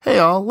Hey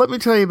all, let me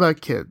tell you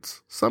about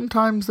kids.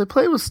 Sometimes they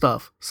play with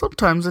stuff.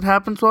 Sometimes it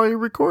happens while you're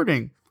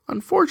recording.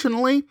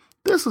 Unfortunately,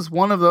 this is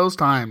one of those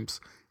times.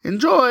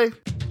 Enjoy!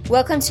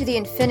 Welcome to the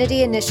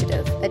Infinity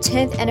Initiative, a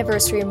 10th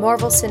anniversary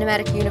Marvel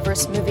Cinematic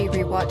Universe movie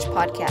rewatch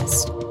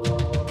podcast.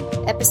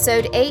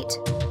 Episode 8,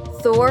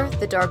 Thor: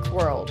 The Dark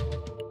World.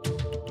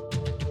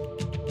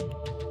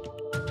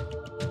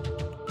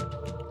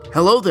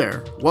 Hello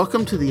there.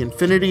 Welcome to the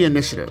Infinity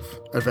Initiative.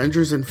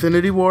 Avengers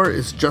Infinity War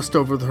is just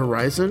over the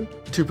horizon.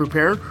 To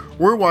prepare,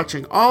 we're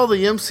watching all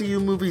the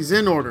MCU movies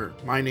in order.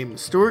 My name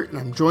is Stuart, and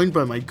I'm joined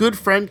by my good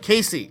friend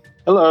Casey.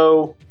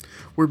 Hello.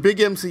 We're big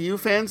MCU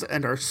fans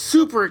and are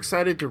super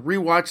excited to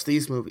rewatch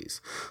these movies.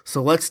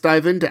 So let's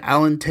dive into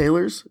Alan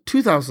Taylor's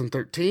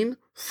 2013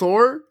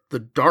 Thor: The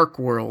Dark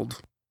World.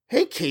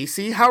 Hey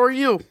Casey, how are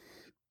you?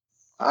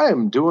 I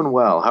am doing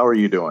well. How are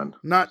you doing?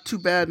 Not too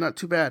bad, not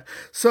too bad.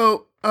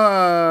 So,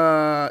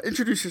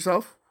 introduce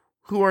yourself.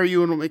 Who are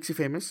you and what makes you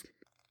famous?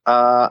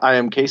 I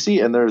am Casey,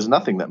 and there's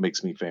nothing that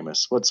makes me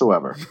famous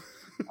whatsoever.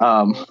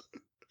 I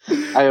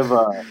have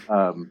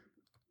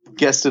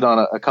guested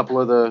on a couple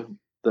of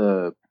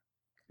the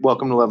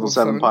Welcome to Level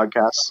 7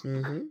 podcasts.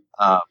 Mm-hmm.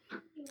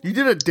 You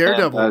did a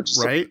Daredevil,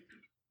 right?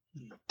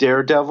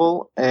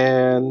 Daredevil,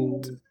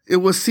 and it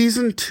was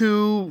season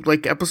 2,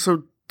 like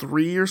episode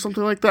 3 or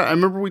something like that. I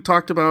remember we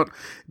talked about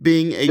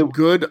being a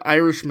good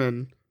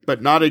Irishman,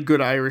 but not a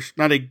good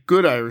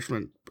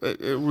Irishman.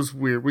 It was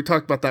weird. We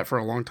talked about that for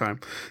a long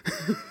time.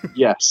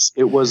 Yes,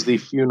 it was the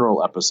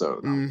funeral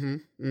episode. Mm-hmm.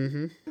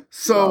 Mm-hmm.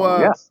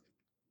 So,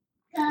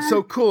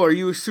 so cool. Are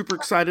you super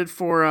excited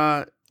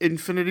for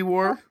Infinity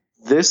War?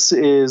 This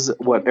is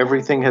what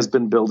everything has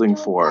been building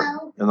for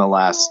in the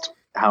last,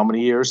 how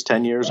many years?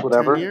 10 years,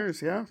 whatever? 10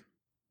 years, yeah.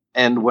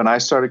 And when I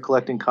started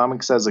collecting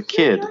comics as a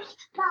kid,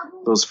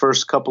 those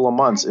first couple of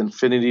months,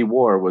 Infinity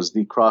War was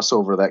the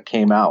crossover that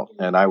came out,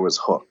 and I was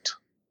hooked.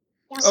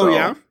 So, oh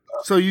yeah.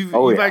 So you've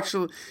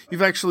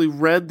actually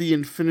read the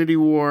Infinity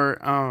War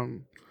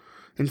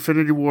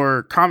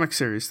comic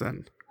series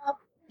then?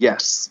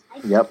 Yes.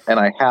 Yep. And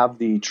I have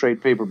the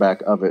trade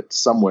paperback of it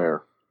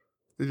somewhere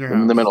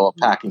in the middle of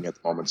packing at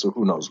the moment, so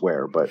who knows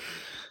where. But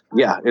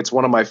yeah, it's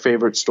one of my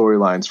favorite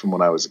storylines from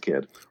when I was a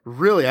kid.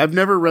 Really? I've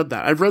never read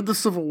that. I've read the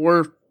Civil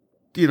War,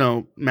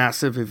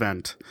 massive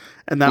event,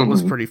 and that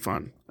was pretty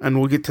fun. And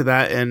we'll get to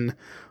that in,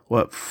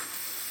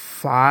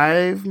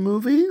 5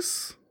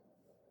 movies?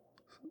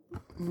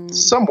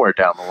 Somewhere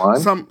down the line.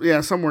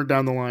 Somewhere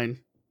down the line.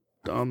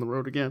 On the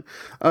road again.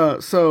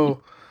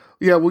 So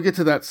we'll get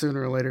to that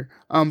sooner or later.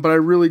 But I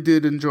really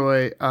did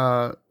enjoy.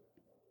 I'm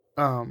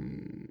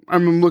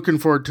looking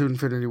forward to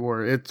Infinity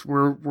War.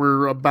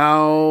 We're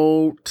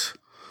about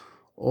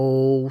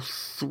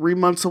 3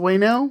 months away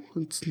now.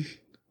 It's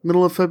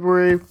middle of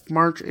February,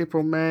 March,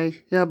 April, May.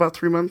 Yeah, about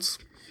 3 months.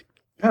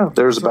 Yeah,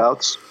 there's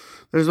abouts.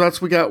 We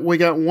got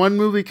one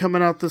movie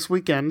coming out this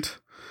weekend.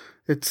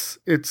 It's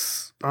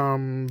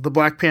the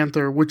Black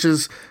Panther, which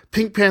is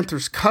Pink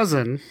Panther's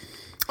cousin.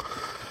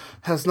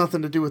 Has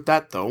nothing to do with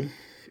that though.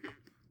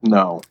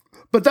 No.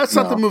 But that's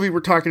not the movie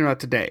we're talking about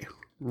today.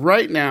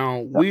 Right now,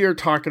 we are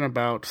talking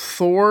about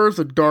Thor: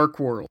 The Dark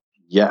World.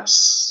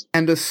 Yes.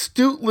 And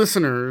astute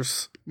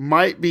listeners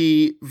might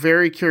be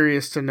very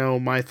curious to know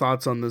my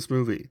thoughts on this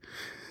movie.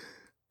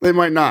 They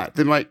might not.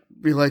 They might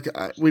be like,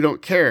 we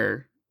don't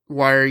care.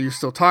 Why are you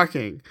still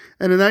talking?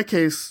 And in that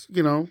case,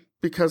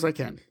 because I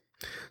can.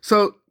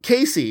 So,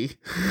 Casey,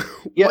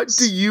 yes. What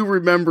do you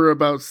remember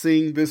about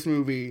seeing this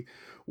movie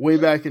way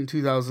back in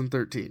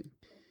 2013?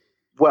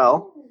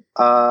 Well,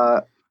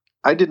 I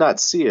did not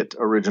see it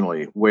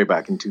originally way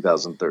back in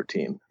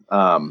 2013.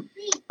 To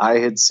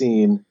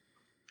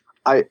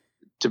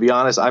be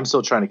honest, I'm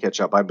still trying to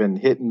catch up. I've been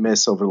hit and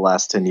miss over the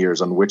last 10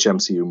 years on which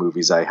MCU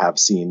movies I have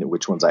seen and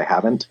which ones I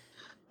haven't.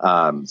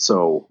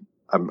 So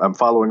I'm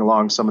following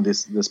along some of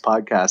this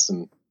podcast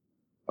and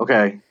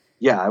okay,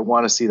 yeah, I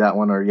want to see that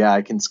one, or yeah,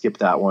 I can skip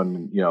that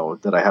one,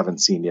 that I haven't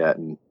seen yet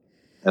and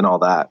all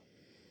that.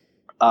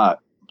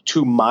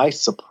 To my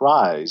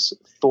surprise,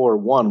 Thor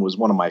 1 was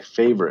one of my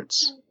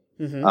favorites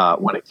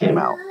when it came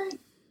out.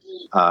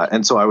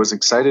 And so I was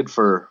excited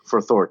for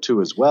Thor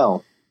 2 as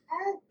well.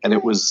 And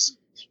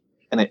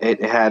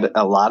it had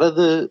a lot of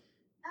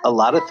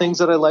things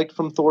that I liked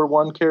from Thor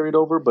 1 carried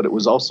over, but it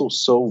was also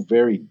so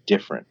very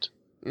different.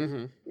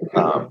 Mm-hmm.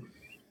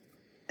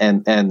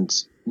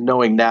 And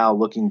knowing now,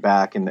 looking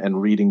back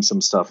and reading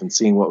some stuff and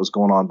seeing what was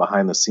going on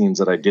behind the scenes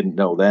that I didn't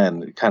know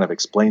then, it kind of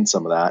explained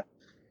some of that.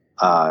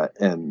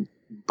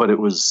 But it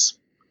was,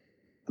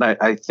 and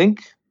I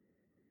think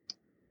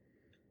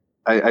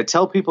I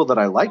tell people that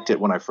I liked it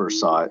when I first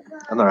saw it,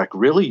 and they're like,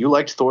 "Really? You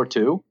liked Thor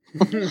 2?"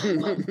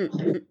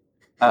 And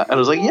I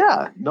was like,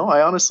 "Yeah, no,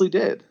 I honestly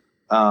did."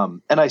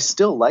 And I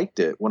still liked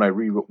it when I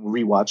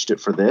rewatched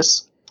it for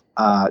this.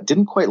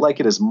 Didn't quite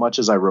like it as much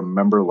as I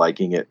remember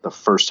liking it the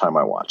first time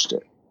I watched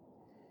it.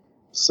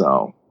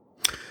 So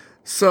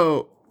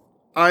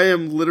I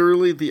am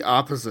literally the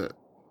opposite,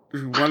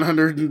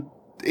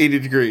 180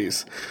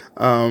 degrees.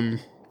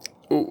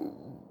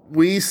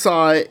 We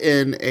saw it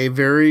in a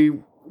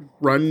very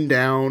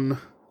rundown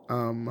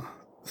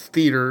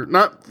theater,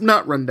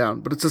 not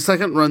rundown, but it's a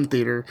second run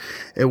theater.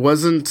 It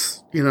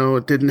wasn't,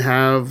 it didn't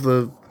have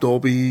the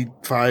Dolby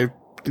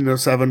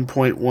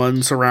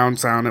 7.1 surround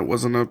sound. It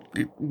wasn't a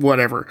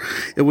whatever.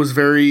 It was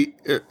very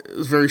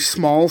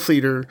small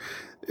theater,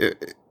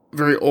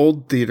 very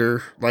old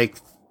theater. Like,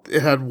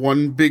 it had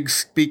one big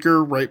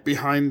speaker right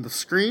behind the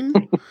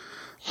screen.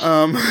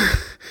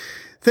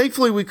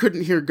 Thankfully, we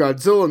couldn't hear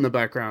Godzilla in the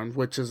background,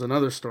 which is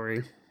another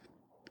story.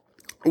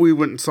 We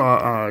went and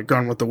saw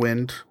Gone with the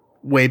Wind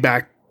way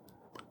back,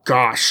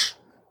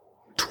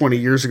 20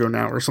 years ago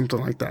now or something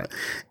like that.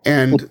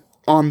 And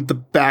on the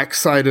back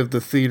side of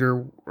the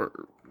theater,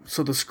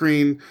 so the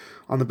screen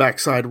on the back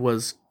side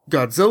was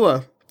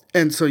Godzilla.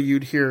 And so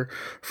you'd hear,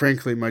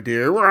 "Frankly, my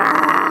dear." It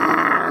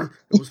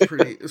was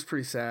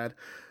pretty sad.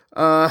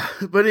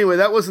 But anyway,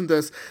 that wasn't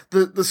this.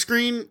 The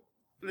screen,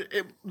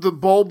 the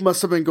bulb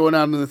must have been going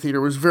out in the theater.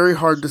 It was very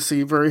hard to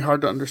see, very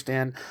hard to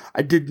understand.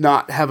 I did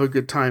not have a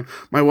good time.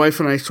 My wife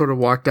and I sort of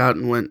walked out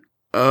and went,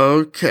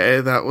 "Okay,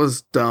 that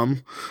was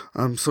dumb.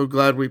 I'm so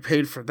glad we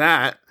paid for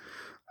that."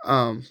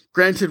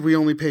 Granted, we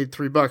only paid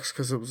 $3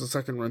 because it was a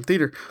second run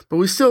theater, but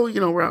we still,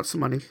 we're out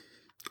some money.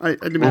 I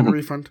demand a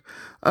refund.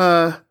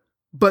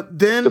 But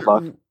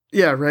then,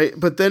 yeah, right.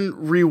 But then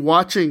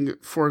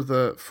rewatching for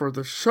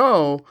the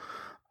show,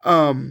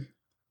 I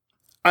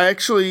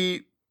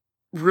actually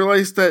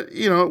realized that,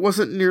 it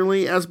wasn't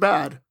nearly as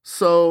bad.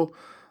 So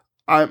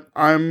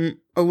I'm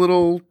a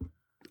little,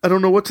 I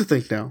don't know what to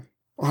think now.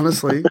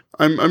 Honestly,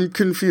 I'm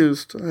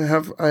confused.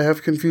 I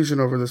have confusion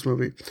over this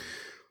movie.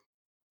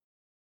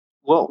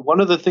 Well, one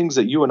of the things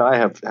that you and I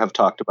have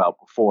talked about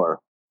before,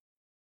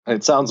 and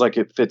it sounds like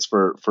it fits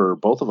for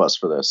both of us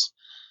for this,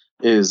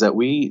 is that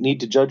we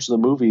need to judge the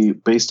movie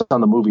based on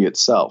the movie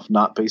itself,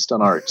 not based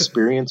on our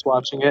experience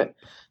watching it,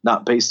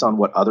 not based on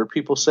what other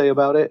people say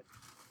about it,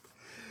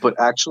 but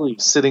actually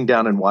sitting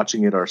down and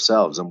watching it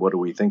ourselves and what do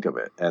we think of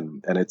it.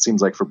 And it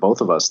seems like for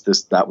both of us,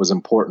 that was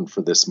important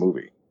for this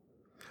movie.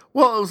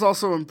 Well, it was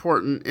also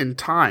important in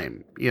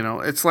time.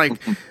 It's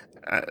like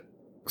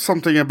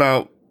something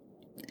about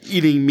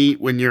eating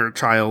meat when you're a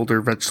child or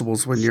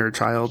vegetables when you're a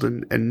child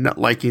and not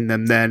liking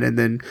them then. And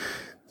then,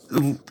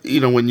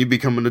 when you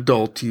become an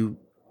adult, you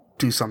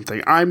do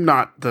something. I'm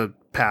not the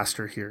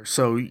pastor here.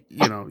 So,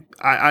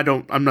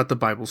 I'm not the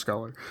Bible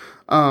scholar.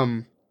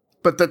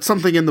 But that's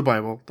something in the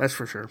Bible. That's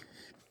for sure.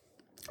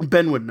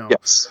 Ben would know.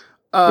 Yes.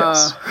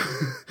 Yes.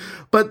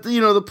 But,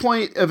 the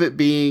point of it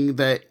being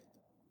that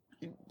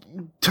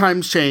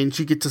times change,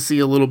 you get to see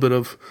a little bit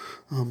of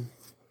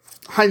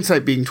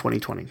hindsight being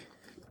 2020.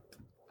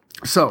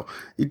 So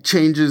it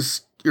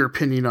changes your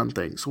opinion on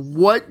things.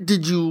 What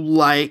did you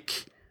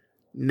like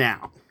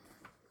now?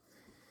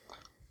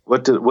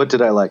 What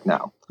did I like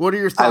now? What are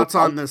your thoughts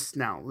on this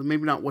now?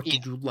 Maybe not what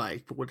did you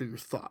like, but what are your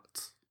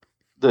thoughts?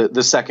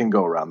 The second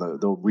go around, the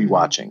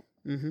rewatching.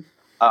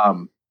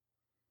 Mm-hmm.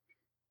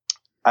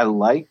 I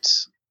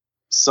liked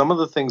some of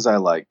the things I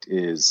liked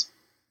is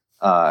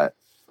I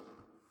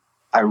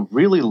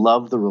really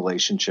love the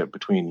relationship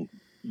between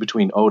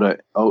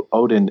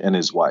Odin and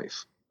his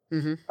wife.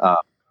 Mm-hmm.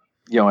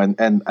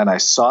 And I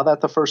saw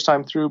that the first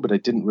time through, but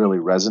it didn't really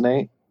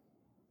resonate.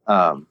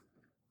 And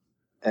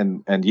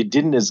you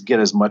didn't get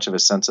as much of a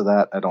sense of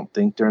that, I don't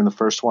think, during the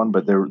first one,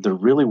 but there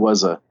really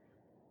was it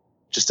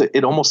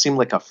almost seemed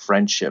like a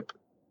friendship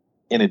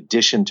in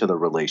addition to the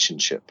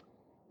relationship,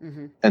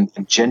 mm-hmm.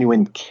 and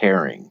genuine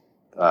caring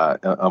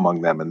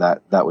among them, and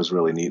that was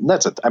really neat. And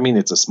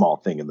it's a small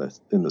thing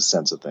in the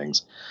sense of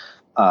things.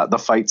 The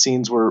fight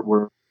scenes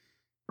were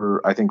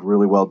I think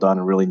really well done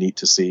and really neat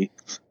to see.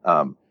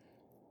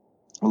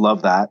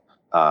 Love that.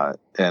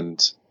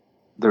 And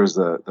there's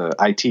the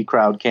IT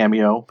crowd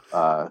cameo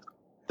that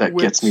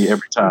gets me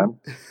every time.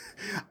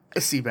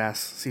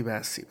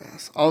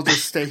 Seabass. I'll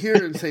just stay here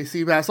and say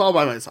Seabass all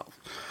by myself.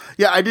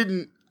 Yeah, I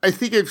didn't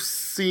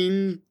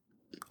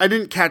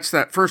catch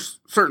that first.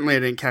 Certainly I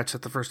didn't catch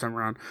that the first time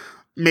around.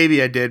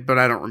 Maybe I did, but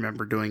I don't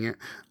remember doing it.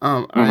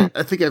 I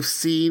think I've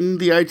seen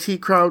the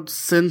IT crowd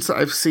since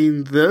I've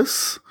seen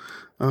this.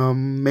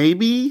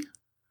 Maybe.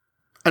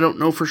 I don't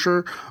know for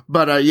sure.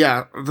 But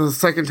yeah, the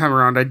second time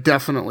around, I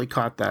definitely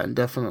caught that and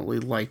definitely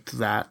liked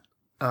that.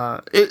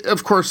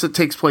 Of course, it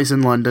takes place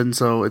in London,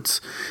 so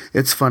it's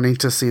funny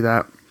to see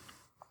that.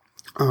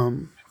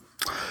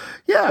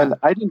 Yeah. And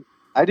I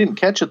didn't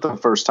catch it the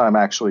first time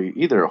actually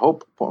either.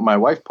 Hope, my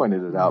wife,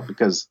 pointed it out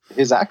because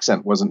his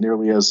accent wasn't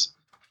nearly as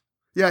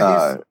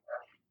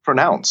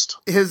pronounced.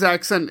 His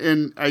accent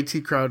in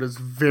IT crowd is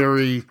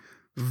very,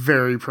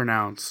 very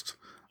pronounced.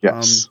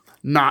 Yes.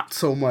 Not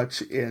so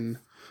much in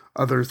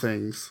other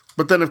things.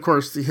 But then, of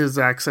course, his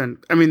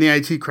accent, the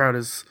IT crowd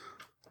is,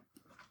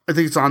 I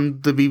think it's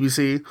on the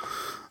BBC.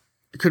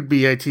 It could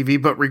be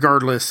ITV, but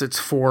regardless, it's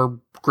for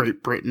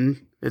Great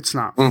Britain. It's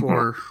not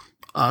for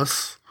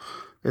us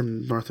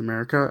in North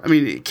America.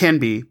 It can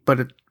be,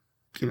 but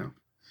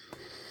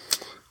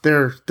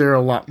they're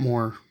a lot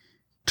more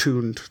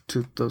tuned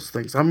to those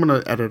things. I'm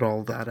going to edit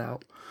all that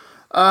out.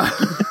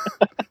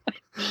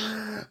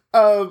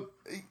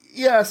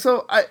 Yeah,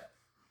 so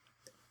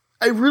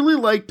I really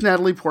liked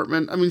Natalie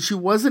Portman. I mean, she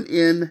wasn't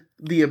in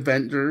the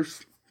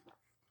Avengers,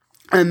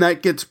 and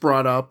that gets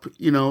brought up,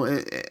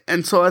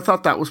 and so I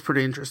thought that was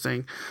pretty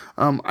interesting.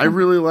 I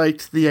really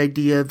liked the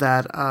idea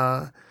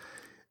that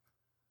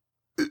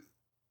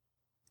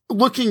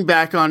looking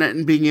back on it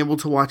and being able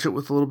to watch it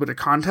with a little bit of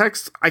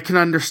context, I can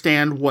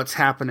understand what's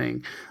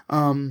happening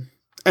and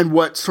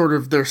what sort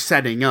of they're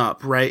setting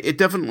up, right? It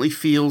definitely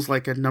feels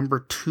like a number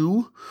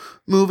 2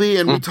 movie,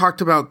 and we talked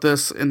about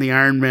this in the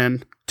Iron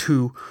Man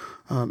 2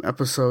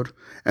 episode,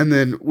 and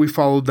then we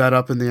followed that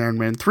up in the Iron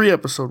Man 3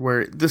 episode,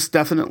 where this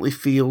definitely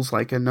feels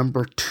like a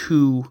number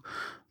 2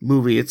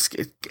 movie.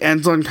 It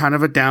ends on kind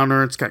of a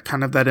downer. It's got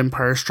kind of that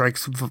Empire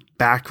Strikes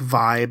Back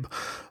vibe.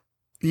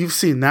 You've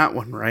seen that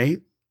one,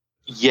 right?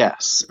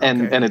 Yes,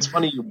 and it's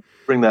funny you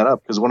bring that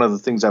up, because one of the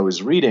things I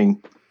was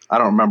reading, I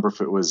don't remember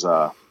if it was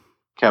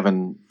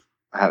Kevin,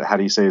 how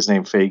do you say his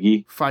name?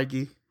 Feige.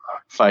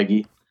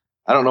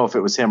 I don't know if it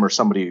was him or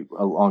somebody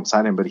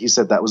alongside him, but he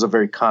said that was a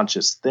very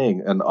conscious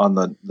thing, and on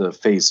the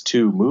Phase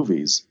 2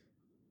 movies,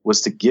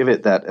 was to give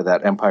it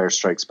that Empire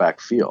Strikes Back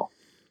feel,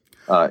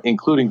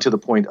 including to the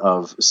point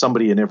of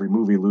somebody in every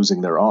movie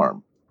losing their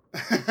arm.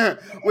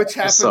 Which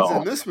happens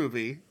in this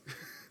movie.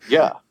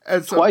 Yeah,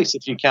 twice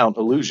if you count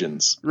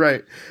Illusions.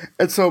 Right.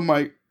 And so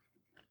one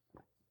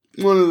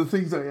of the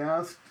things I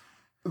asked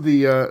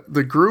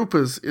the group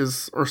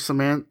is or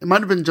Samantha, it might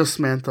have been just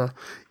Samantha,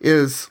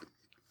 is,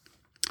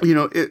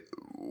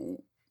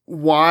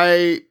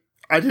 why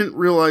I didn't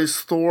realize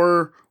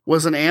Thor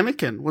was an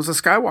Anakin, was a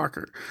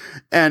Skywalker.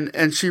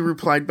 And she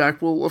replied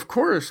back, well, of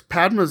course,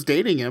 Padma's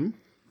dating him.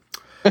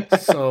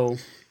 So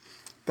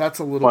that's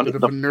a little bit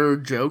of a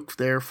nerd joke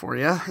there for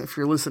you, if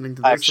you're listening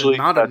to this. Actually,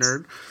 and not a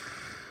nerd.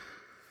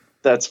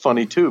 That's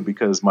funny too,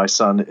 because my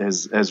son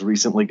has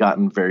recently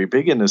gotten very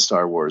big into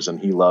Star Wars, and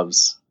he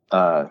loves,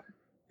 loves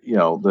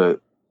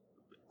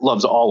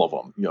all of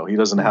them. He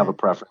doesn't have a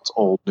preference,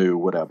 old, new,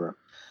 whatever.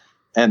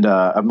 And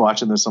I'm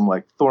watching this. I'm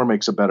like, Thor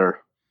makes a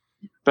better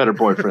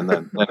boyfriend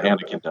than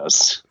Anakin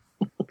does.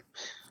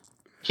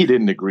 He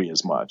didn't agree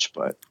as much,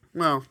 but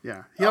well,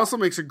 yeah. He also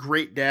makes a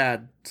great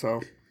dad. So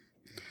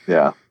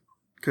yeah,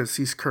 because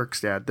he's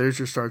Kirk's dad. There's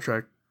your Star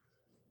Trek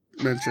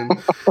mention.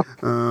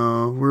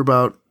 We're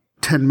about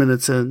 10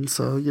 minutes in,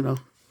 so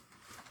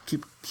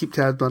keep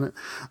tabs on it.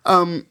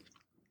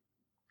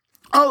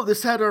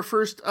 This had our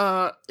first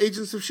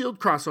Agents of S.H.I.E.L.D.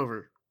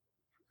 crossover.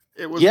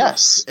 It was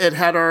It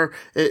had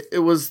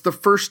it was the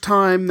first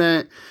time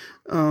that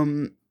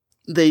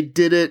they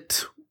did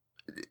it.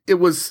 It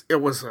was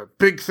a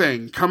big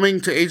thing. Coming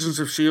to Agents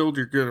of S.H.I.E.L.D.,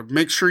 you're gonna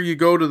make sure you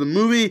go to the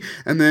movie,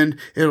 and then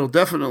it'll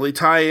definitely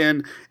tie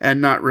in,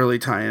 and not really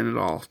tie in at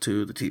all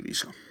to the TV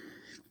show.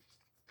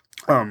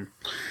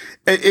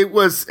 It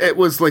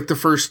was like the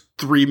first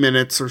 3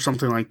 minutes or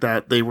something like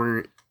that. They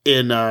were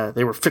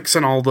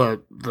fixing all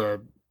the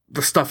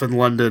stuff in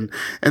London,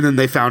 and then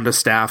they found a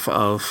staff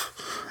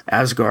of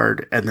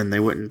Asgard, and then they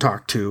went and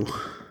talked to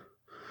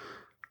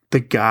the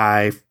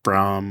guy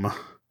from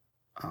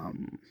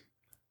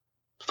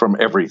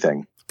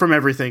everything. From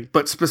everything,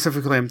 but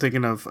specifically I'm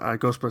thinking of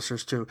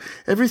Ghostbusters 2.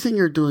 Everything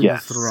you're doing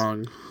is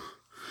wrong.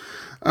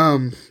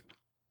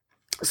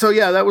 So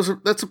yeah,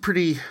 that's a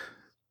pretty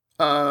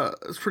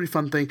it's a pretty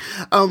fun thing.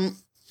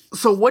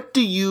 So what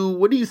do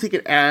you think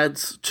it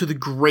adds to the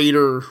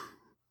greater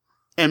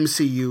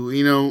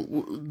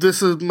MCU?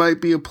 This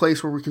might be a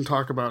place where we can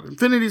talk about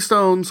Infinity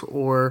Stones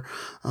or,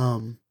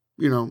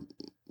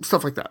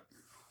 stuff like that.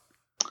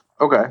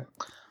 Okay.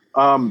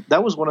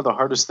 That was one of the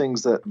hardest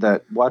things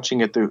that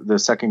watching it the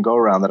second go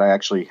around that I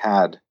actually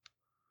had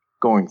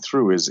going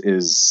through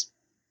is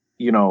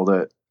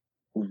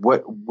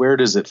where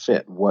does it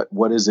fit?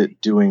 What is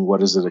it doing?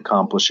 What is it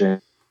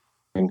accomplishing?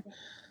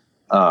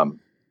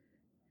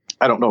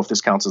 I don't know if this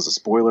counts as a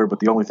spoiler,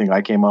 but the only thing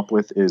I came up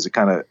with is it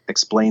kind of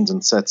explains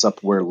and sets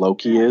up where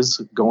Loki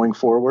is going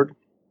forward,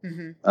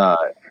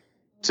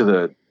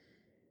 to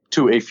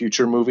a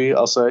future movie,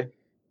 I'll say.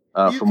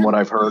 From what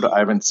I've heard, I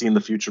haven't seen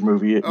the future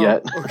movie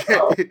yet.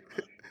 Okay.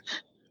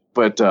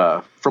 But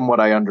from what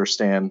I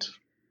understand,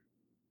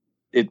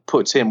 it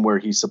puts him where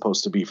he's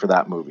supposed to be for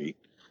that movie.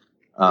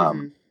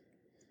 And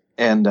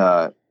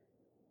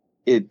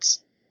it's,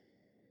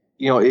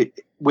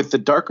 with the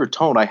darker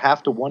tone, I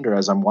have to wonder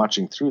as I'm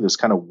watching through this,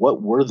 kind of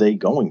what were they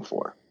going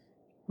for?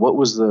 What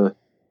was the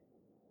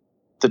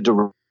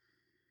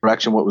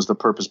direction? What was the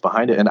purpose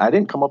behind it? And I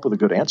didn't come up with a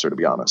good answer, to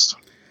be honest.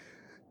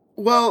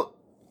 Well,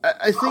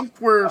 I think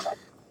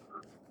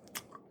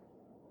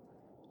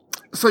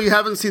so you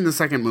haven't seen the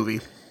second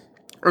movie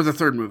or the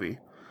third movie.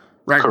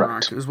 Ragnarok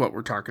Correct. Is what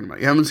we're talking about.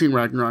 You haven't seen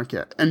Ragnarok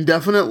yet. And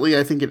definitely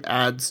I think it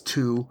adds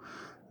to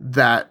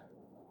that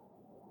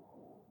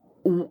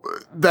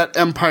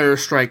Empire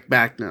Strike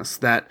Backness,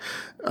 that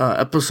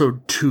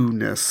episode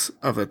 2-ness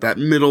of it, that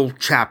middle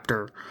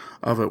chapter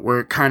of it,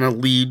 where it kind of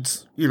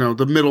leads,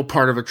 the middle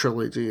part of a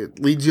trilogy. It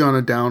leads you on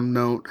a down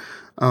note.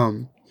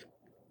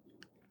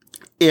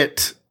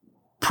 It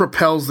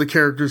propels the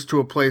characters to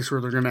a place where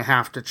they're going to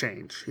have to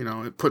change. You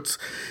know, it puts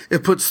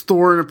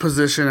Thor in a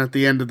position at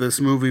the end of this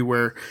movie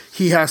where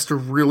he has to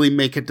really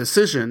make a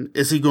decision.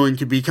 Is he going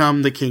to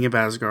become the king of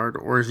Asgard,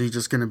 or is he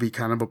just going to be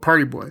kind of a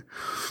party boy?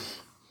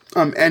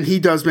 And he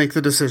does make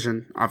the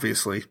decision,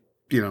 obviously.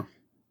 You know,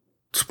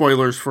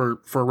 spoilers for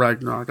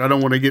Ragnarok. I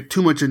don't want to get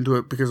too much into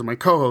it because of my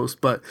co-host,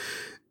 but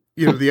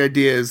you know, the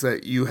idea is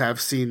that you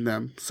have seen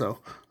them. So,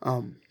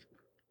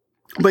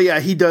 but yeah,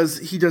 he does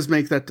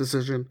make that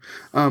decision.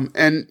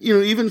 And you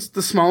know, even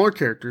the smaller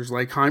characters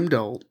like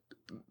Heimdall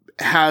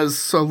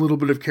has a little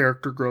bit of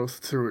character growth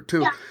through it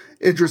too. Yeah.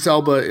 Idris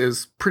Elba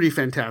is pretty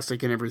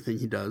fantastic in everything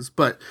he does,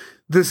 but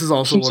this is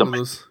also one of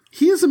those.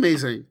 He is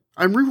amazing.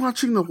 I'm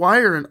rewatching The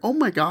Wire, and oh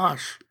my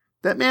gosh,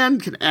 that man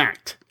can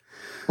act.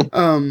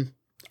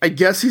 I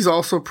guess he's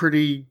also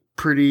pretty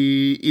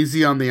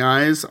easy on the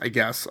eyes. I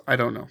guess, I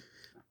don't know.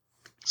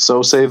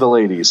 So say the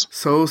ladies.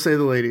 So say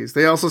the ladies.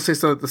 They also say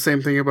the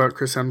same thing about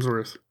Chris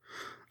Hemsworth.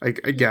 I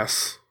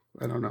guess.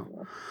 I don't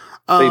know.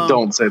 They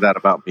don't say that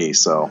about me,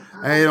 so.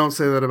 I don't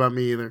say that about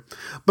me either.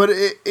 But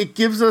it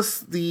gives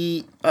us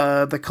the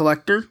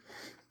Collector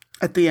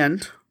at the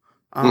end,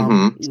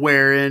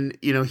 wherein,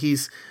 you know,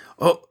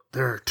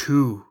 there are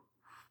 2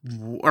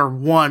 or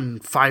 1,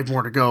 5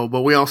 more to go,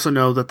 but we also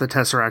know that the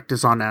Tesseract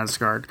is on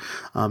Asgard.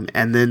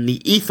 And then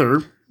the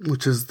Ether,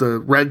 which is the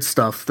red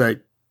stuff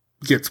that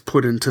gets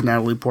put into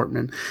Natalie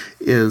Portman,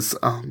 is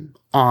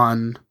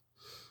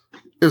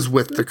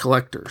with the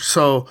Collector.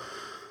 So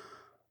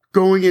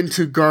going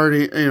into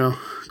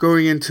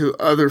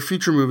other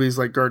future movies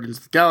like Guardians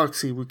of the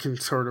Galaxy, we can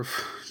sort of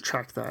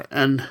track that.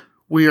 And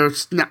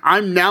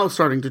I'm now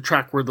starting to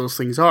track where those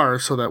things are,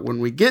 so that when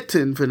we get to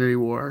Infinity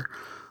War,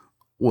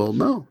 we'll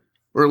know,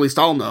 or at least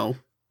I'll know.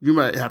 You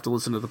might have to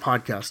listen to the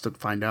podcast to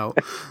find out.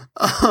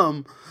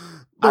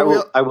 I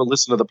will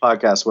listen to the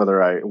podcast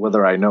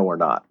whether I know or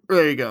not.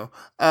 There you go.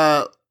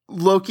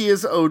 Loki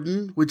is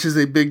Odin, which is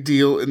a big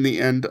deal in the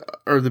end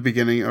or the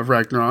beginning of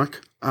Ragnarok.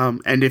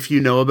 And if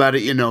you know about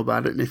it, you know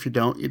about it. And if you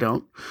don't, you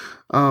don't.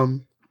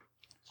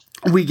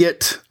 We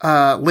get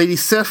Lady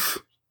Sif.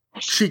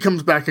 She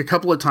comes back a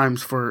couple of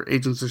times for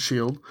Agents of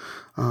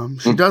S.H.I.E.L.D.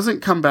 She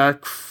doesn't come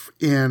back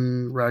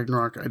in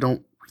Ragnarok, I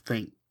don't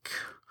think.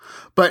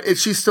 But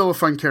she's still a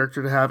fun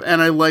character to have.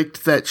 And I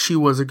liked that she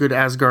was a good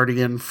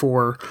Asgardian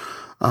for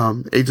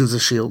Agents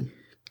of S.H.I.E.L.D.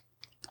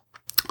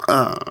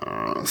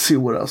 Let's see,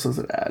 what else does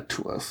it add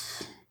to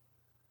us?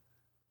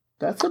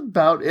 That's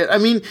about it. I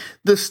mean,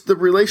 the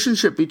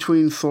relationship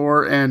between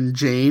Thor and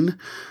Jane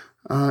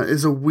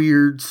is a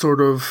weird sort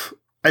of,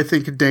 I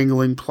think, a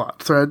dangling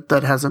plot thread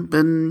that hasn't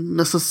been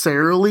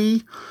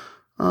necessarily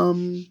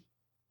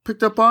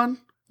picked up on.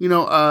 You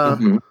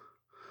know,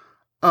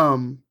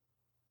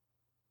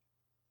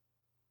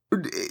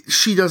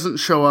 she doesn't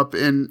show up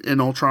in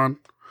Ultron,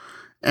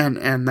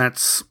 and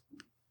that's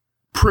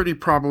pretty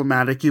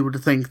problematic. You would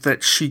think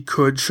that she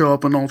could show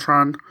up in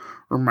Ultron,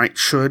 or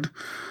should,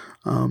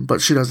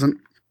 but she doesn't.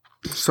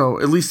 So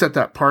at least at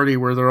that party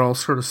where they're all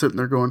sort of sitting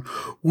there going,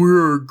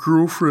 "We're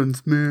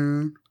girlfriends,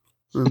 man,"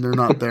 and they're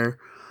not there.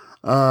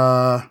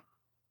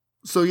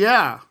 So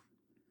yeah.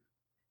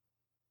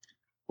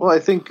 Well, I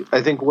think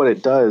what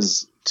it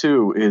does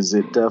too is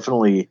it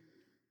definitely.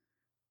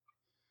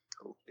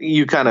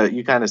 You kind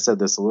of said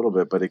this a little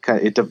bit, but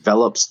it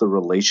develops the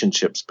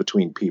relationships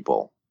between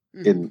people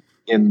in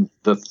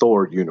the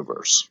Thor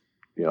universe,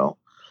 you know,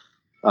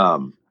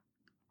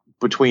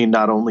 between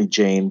not only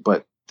Jane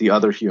but the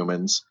other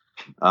humans,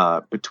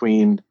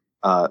 between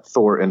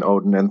Thor and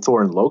Odin, and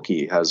Thor and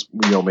Loki has,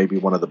 you know, maybe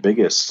one of the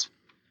biggest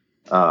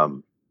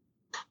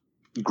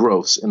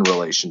growths in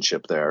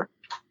relationship there.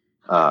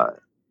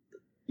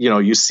 You know,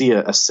 you see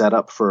a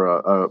setup for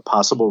a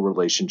possible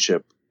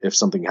relationship if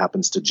something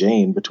happens to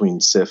Jane between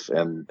Sif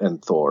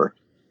and Thor.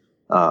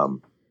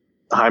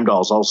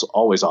 Heimdall's also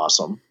always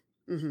awesome.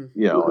 You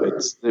know,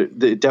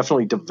 it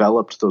definitely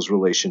developed those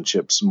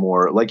relationships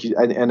more. Like,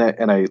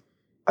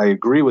 I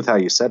agree with how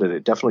you said it.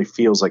 It definitely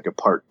feels like a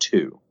part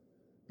 2.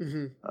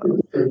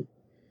 It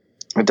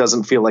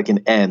doesn't feel like an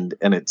end,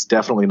 and it's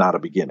definitely not a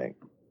beginning.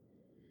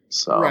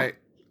 So right,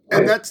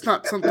 and that's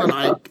not something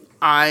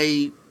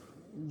I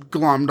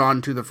glommed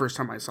onto the first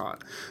time I saw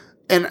it,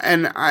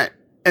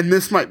 and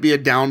this might be a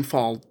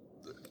downfall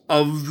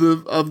of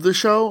the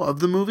show,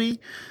 of the movie,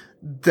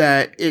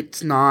 that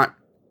it's not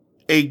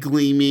a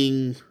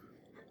gleaming.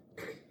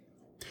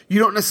 You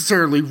don't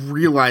necessarily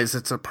realize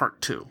it's a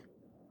part 2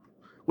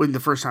 when the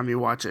first time you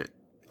watch it.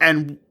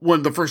 And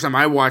when the first time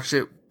I watched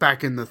it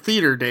back in the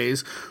theater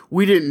days,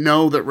 we didn't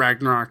know that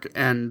Ragnarok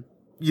and,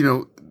 you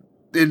know,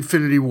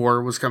 Infinity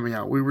War was coming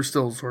out. We were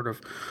still sort of,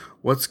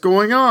 what's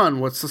going on?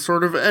 What's the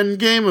sort of end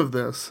game of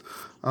this?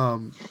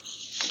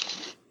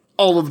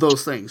 All of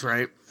those things,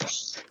 right?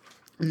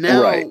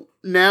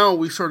 Now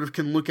we sort of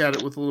can look at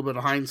it with a little bit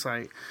of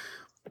hindsight.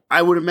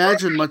 I would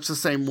imagine much the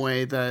same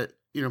way that,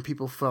 you know,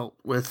 people felt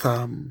with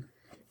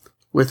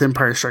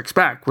Empire Strikes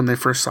Back when they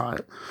first saw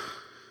it.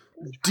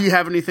 Do you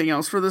have anything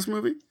else for this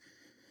movie?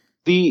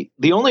 The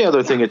only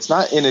other thing, it's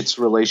not in its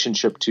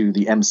relationship to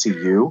the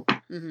MCU,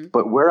 Mm-hmm.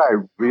 But where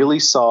I really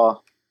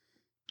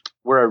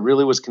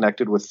was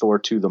connected with Thor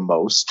 2 the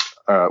most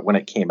when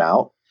it came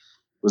out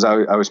was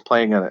I was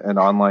playing an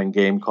online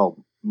game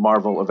called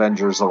Marvel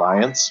Avengers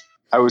Alliance.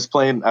 I was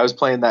playing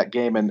that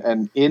game,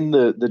 and in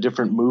the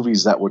different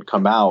movies that would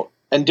come out,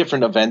 and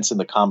different events in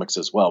the comics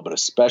as well, but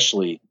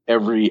especially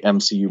every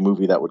MCU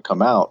movie that would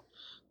come out,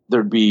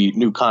 there'd be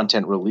new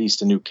content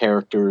released and new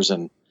characters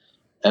and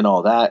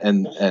all that,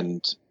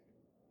 and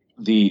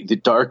the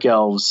Dark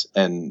Elves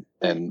and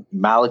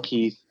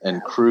Malekith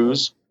and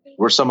Cruz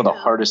were some of the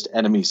hardest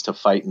enemies to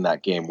fight in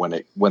that game when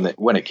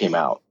it came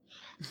out,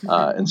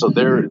 and so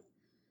they're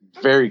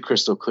very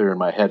crystal clear in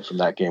my head from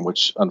that game,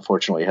 which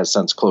unfortunately has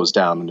since closed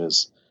down and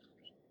is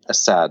a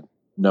sad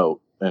note,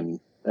 and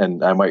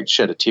I might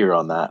shed a tear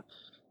on that.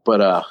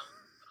 But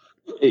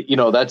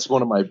that's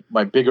one of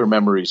my bigger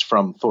memories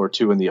from Thor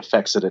 2 and the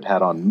effects that it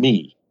had on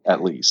me,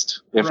 at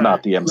least, if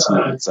not the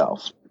MCU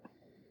itself.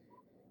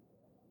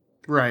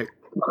 Right.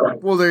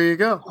 Well, there you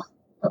go.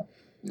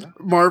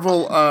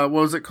 Marvel, what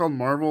was it called?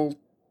 Marvel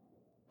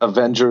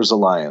Avengers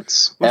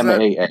Alliance.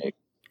 MAA.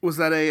 Was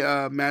that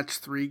a match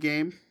 3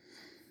 game?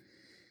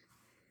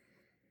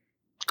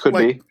 Could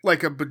be.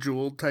 Like a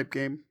Bejeweled type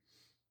game?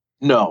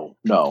 No.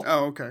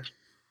 Oh, okay.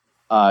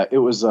 It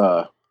was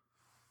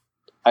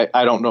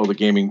I don't know the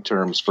gaming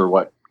terms for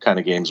what kind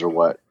of games or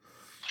what,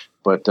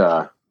 but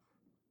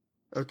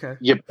okay.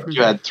 You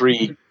had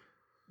 3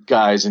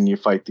 guys and you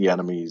fight the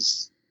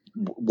enemies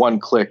one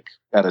click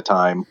at a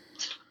time.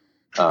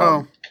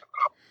 Okay.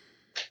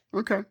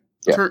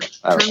 Yeah,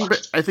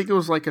 I think it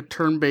was like a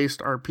turn-based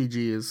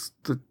RPG is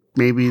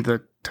maybe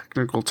the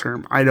technical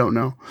term. I don't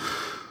know.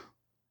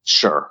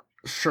 Sure.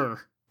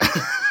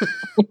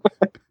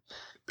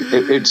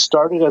 It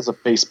started as a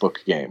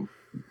Facebook game.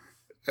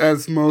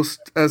 As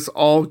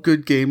all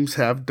good games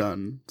have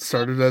done,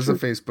 started as a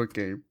Facebook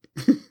game.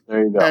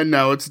 There you go. And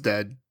now it's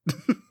dead.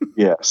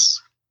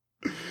 Yes.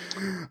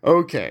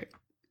 Okay.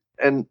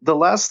 And the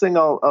last thing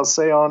I'll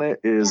say on it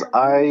is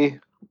I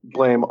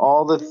blame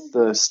all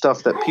the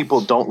stuff that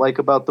people don't like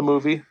about the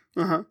movie.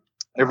 Uh-huh.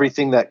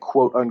 Everything that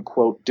quote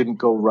unquote didn't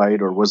go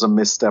right or was a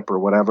misstep or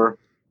whatever.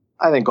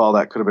 I think all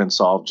that could have been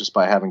solved just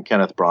by having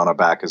Kenneth Branagh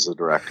back as the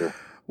director.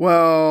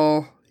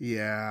 Well,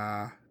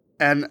 yeah.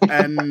 And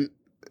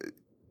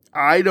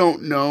I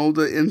don't know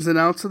the ins and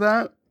outs of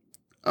that.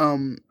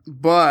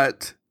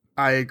 But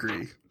I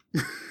agree.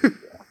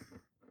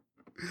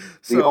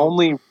 The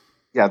only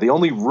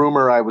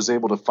rumor I was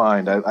able to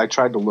find, I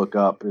tried to look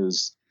up,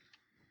 is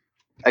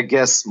I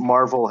guess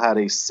Marvel had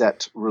a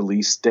set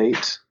release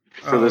date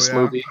for this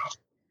movie,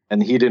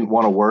 and he didn't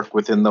want to work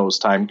within those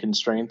time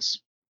constraints.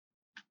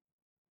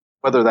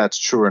 Whether that's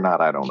true or not,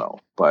 I don't know.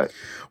 But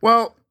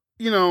well,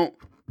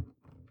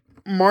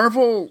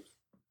 Marvel.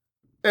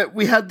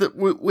 We had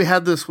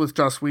this with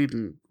Joss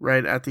Whedon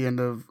right at the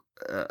end of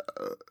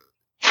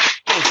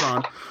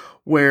Ultron,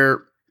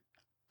 where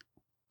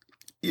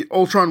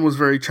Ultron was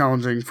very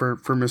challenging for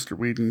Mr.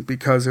 Whedon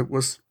because it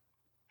was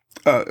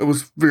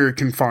very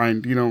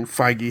confined.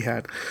 Feige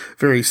had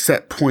very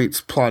set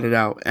points plotted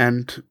out,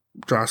 and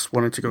Joss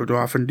wanted to go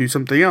off and do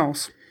something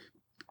else,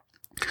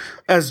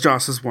 as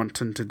Joss is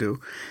wanting to do.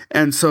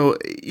 And so,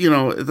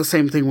 the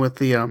same thing with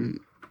the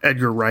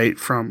Edgar Wright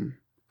from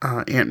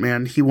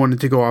Ant-Man. He wanted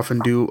to go off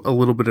and do a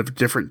little bit of a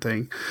different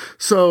thing.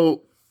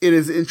 So it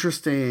is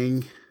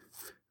interesting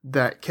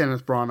that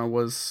Kenneth Branagh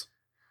was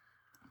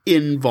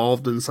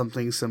involved in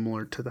something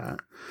similar to that.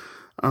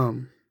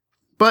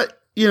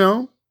 But,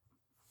 who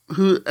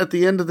at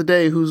the end of the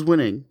day, who's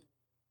winning?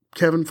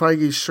 Kevin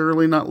Feige's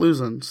surely not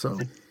losing, so.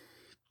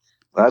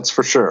 That's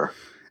for sure.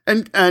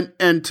 And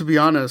to be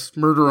honest,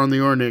 Murder on the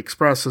Orient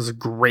Express is a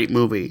great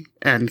movie,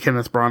 and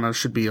Kenneth Branagh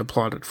should be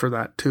applauded for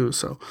that too.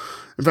 So,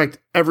 in fact,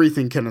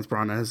 everything Kenneth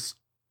Branagh has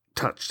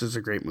touched is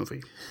a great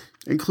movie,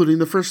 including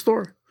the first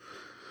Thor.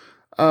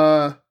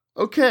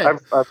 Okay.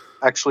 I've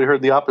actually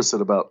heard the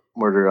opposite about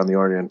Murder on the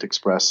Orient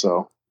Express,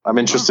 so I'm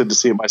interested to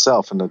see it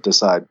myself and to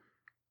decide.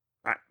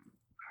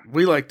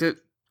 We liked it.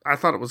 I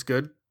thought it was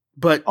good,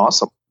 but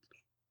awesome.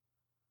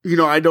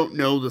 I don't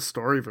know the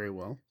story very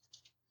well.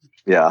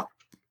 Yeah.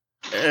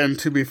 And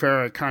to be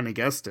fair, I kind of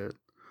guessed it,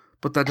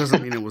 but that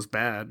doesn't mean it was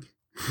bad.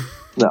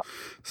 No.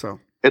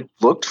 So it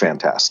looked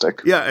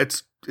fantastic. Yeah,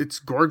 it's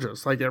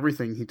gorgeous, like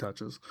everything he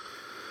touches.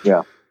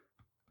 Yeah.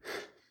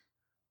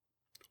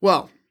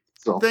 Well,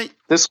 so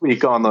this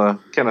week on the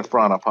Kenneth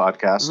Branagh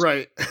podcast,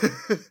 right?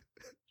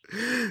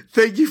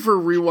 Thank you for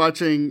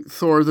rewatching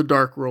Thor: The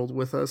Dark World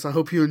with us. I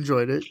hope you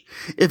enjoyed it.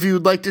 If you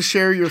would like to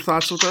share your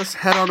thoughts with us,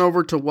 head on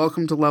over to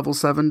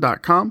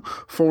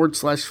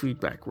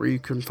welcometolevel7.com/feedback, where you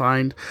can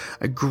find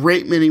a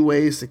great many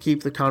ways to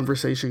keep the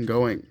conversation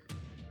going.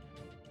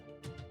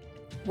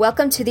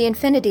 Welcome to the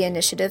Infinity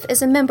Initiative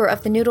is a member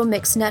of the Noodle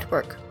Mix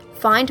Network.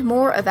 Find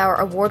more of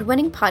our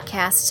award-winning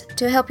podcasts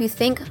to help you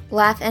think,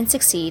 laugh, and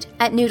succeed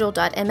at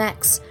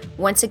noodle.mx.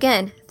 Once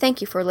again,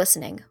 thank you for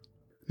listening.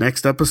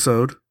 Next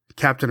episode,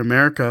 Captain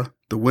America,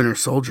 The Winter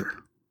Soldier.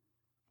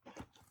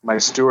 My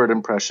Stewart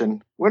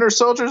impression. Winter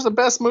Soldier's the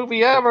best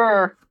movie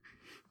ever.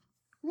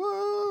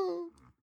 What?